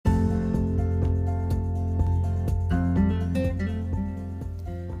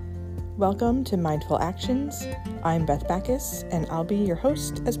Welcome to Mindful Actions. I'm Beth Backus, and I'll be your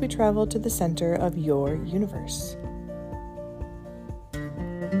host as we travel to the center of your universe.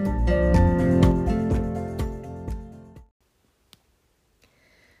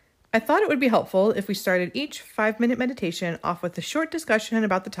 I thought it would be helpful if we started each 5-minute meditation off with a short discussion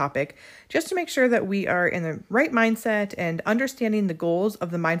about the topic, just to make sure that we are in the right mindset and understanding the goals of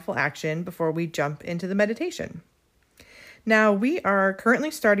the mindful action before we jump into the meditation. Now, we are currently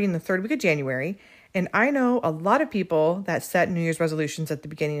starting the third week of January, and I know a lot of people that set New Year's resolutions at the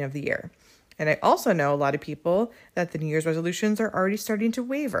beginning of the year. And I also know a lot of people that the New Year's resolutions are already starting to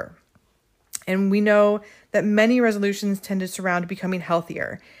waver. And we know that many resolutions tend to surround becoming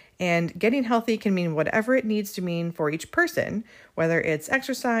healthier. And getting healthy can mean whatever it needs to mean for each person, whether it's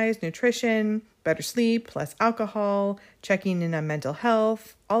exercise, nutrition, better sleep, less alcohol, checking in on mental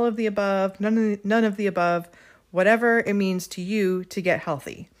health, all of the above, none of the above, whatever it means to you to get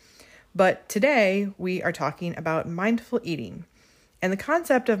healthy. But today we are talking about mindful eating. And the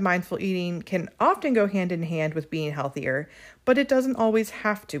concept of mindful eating can often go hand in hand with being healthier, but it doesn't always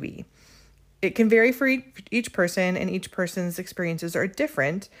have to be. It can vary for each person, and each person's experiences are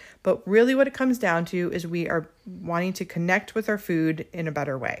different, but really what it comes down to is we are wanting to connect with our food in a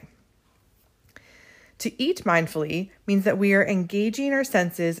better way. To eat mindfully means that we are engaging our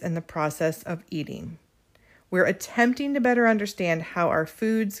senses in the process of eating. We're attempting to better understand how our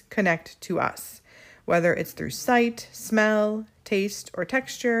foods connect to us, whether it's through sight, smell, taste, or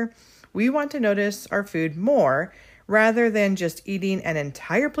texture. We want to notice our food more rather than just eating an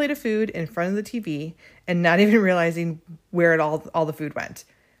entire plate of food in front of the TV and not even realizing where all the food went.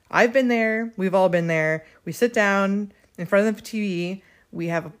 I've been there. We've all been there. We sit down in front of the TV. We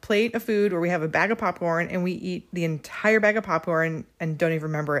have a plate of food or we have a bag of popcorn and we eat the entire bag of popcorn and don't even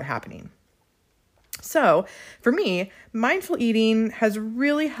remember it happening. So for me, mindful eating has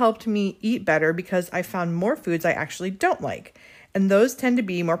really helped me eat better because I found more foods I actually don't like, and those tend to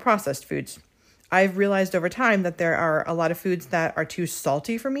be more processed foods. I've realized over time that there are a lot of foods that are too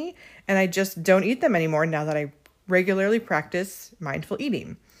salty for me, and I just don't eat them anymore now that I regularly practice mindful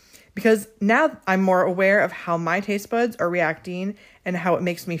eating. Because now I'm more aware of how my taste buds are reacting and how it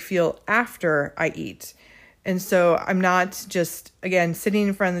makes me feel after I eat. And so I'm not just, again, sitting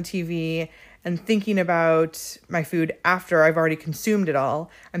in front of the TV and thinking about my food after I've already consumed it all.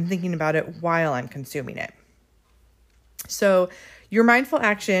 I'm thinking about it while I'm consuming it. So your mindful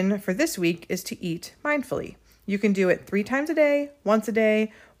action for this week is to eat mindfully. You can do it 3 times a day, once a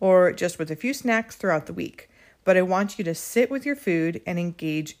day, or just with a few snacks throughout the week. But I want you to sit with your food and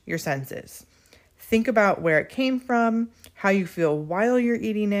engage your senses. Think about where it came from, how you feel while you're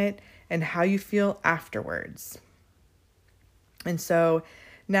eating it, and how you feel afterwards. And so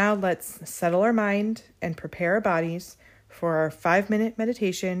now let's settle our mind and prepare our bodies for our 5-minute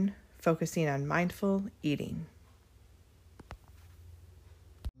meditation focusing on mindful eating.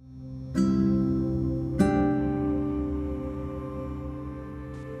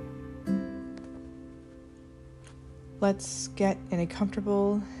 Let's get in a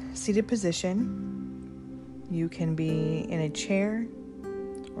comfortable seated position. You can be in a chair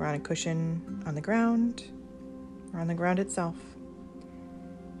or on a cushion on the ground or on the ground itself.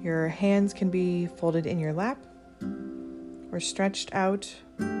 Your hands can be folded in your lap or stretched out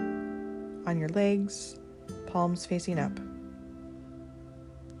on your legs, palms facing up.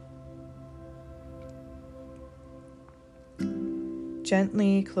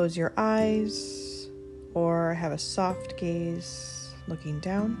 Gently close your eyes or have a soft gaze looking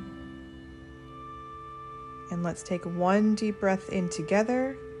down. And let's take one deep breath in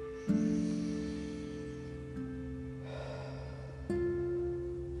together.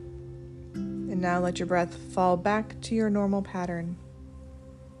 And now let your breath fall back to your normal pattern.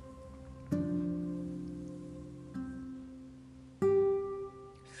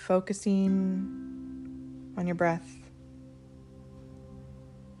 Focusing on your breath.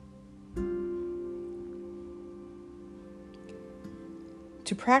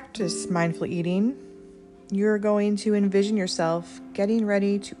 To practice mindful eating, you're going to envision yourself getting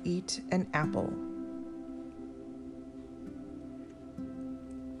ready to eat an apple.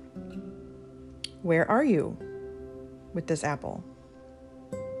 Where are you with this apple?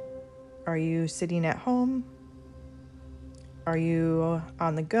 Are you sitting at home? Are you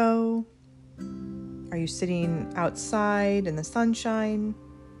on the go? Are you sitting outside in the sunshine?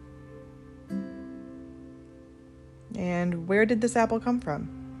 And where did this apple come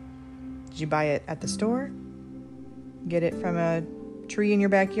from? Did you buy it at the store? Get it from a tree in your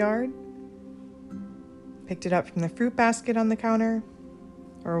backyard? Picked it up from the fruit basket on the counter?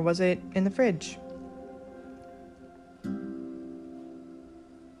 Or was it in the fridge?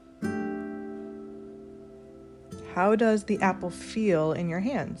 How does the apple feel in your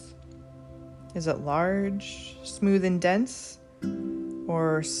hands? Is it large, smooth and dense,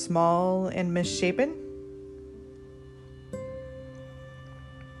 or small and misshapen?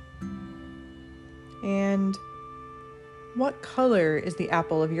 And what color is the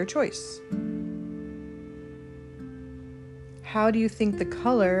apple of your choice? How do you think the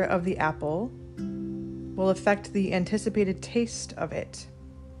color of the apple will affect the anticipated taste of it?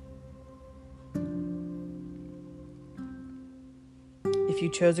 If you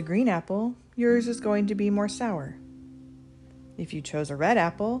chose a green apple, yours is going to be more sour. If you chose a red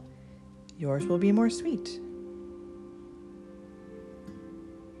apple, yours will be more sweet.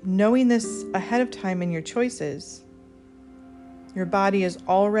 Knowing this ahead of time in your choices, your body is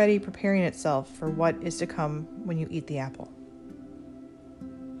already preparing itself for what is to come when you eat the apple.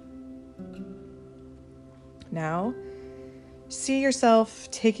 Now, see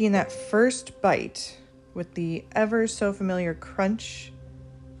yourself taking that first bite with the ever so familiar crunch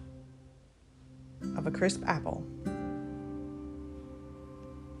of a crisp apple.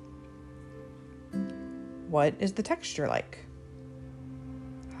 What is the texture like?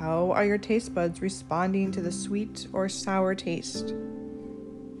 How are your taste buds responding to the sweet or sour taste?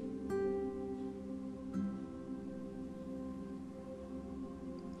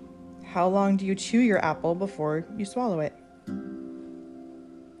 How long do you chew your apple before you swallow it?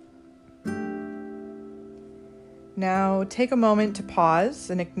 Now take a moment to pause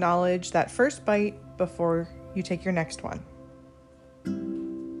and acknowledge that first bite before you take your next one.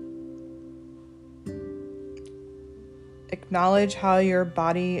 Acknowledge how your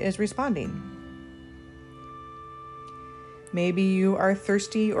body is responding. Maybe you are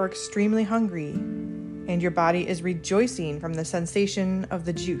thirsty or extremely hungry, and your body is rejoicing from the sensation of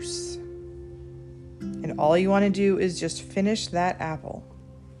the juice. And all you want to do is just finish that apple.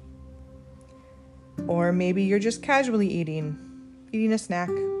 Or maybe you're just casually eating a snack,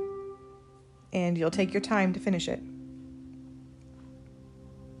 and you'll take your time to finish it.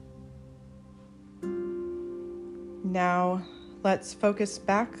 Now, let's focus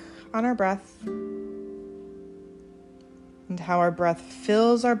back on our breath and how our breath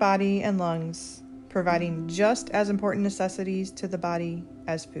fills our body and lungs, providing just as important necessities to the body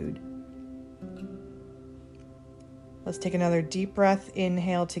as food. Let's take another deep breath,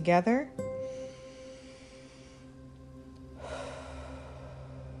 inhale together.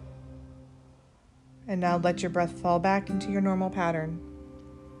 And now let your breath fall back into your normal pattern.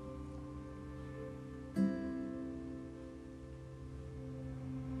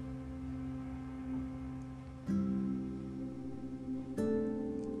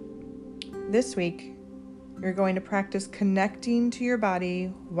 This week, you're going to practice connecting to your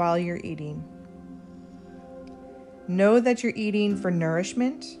body while you're eating. Know that you're eating for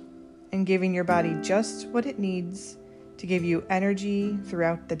nourishment and giving your body just what it needs to give you energy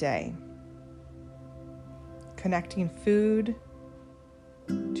throughout the day. Connecting food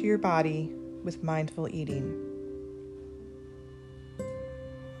to your body with mindful eating.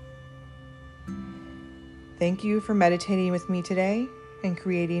 Thank you for meditating with me today and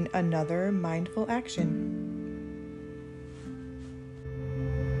creating another mindful action.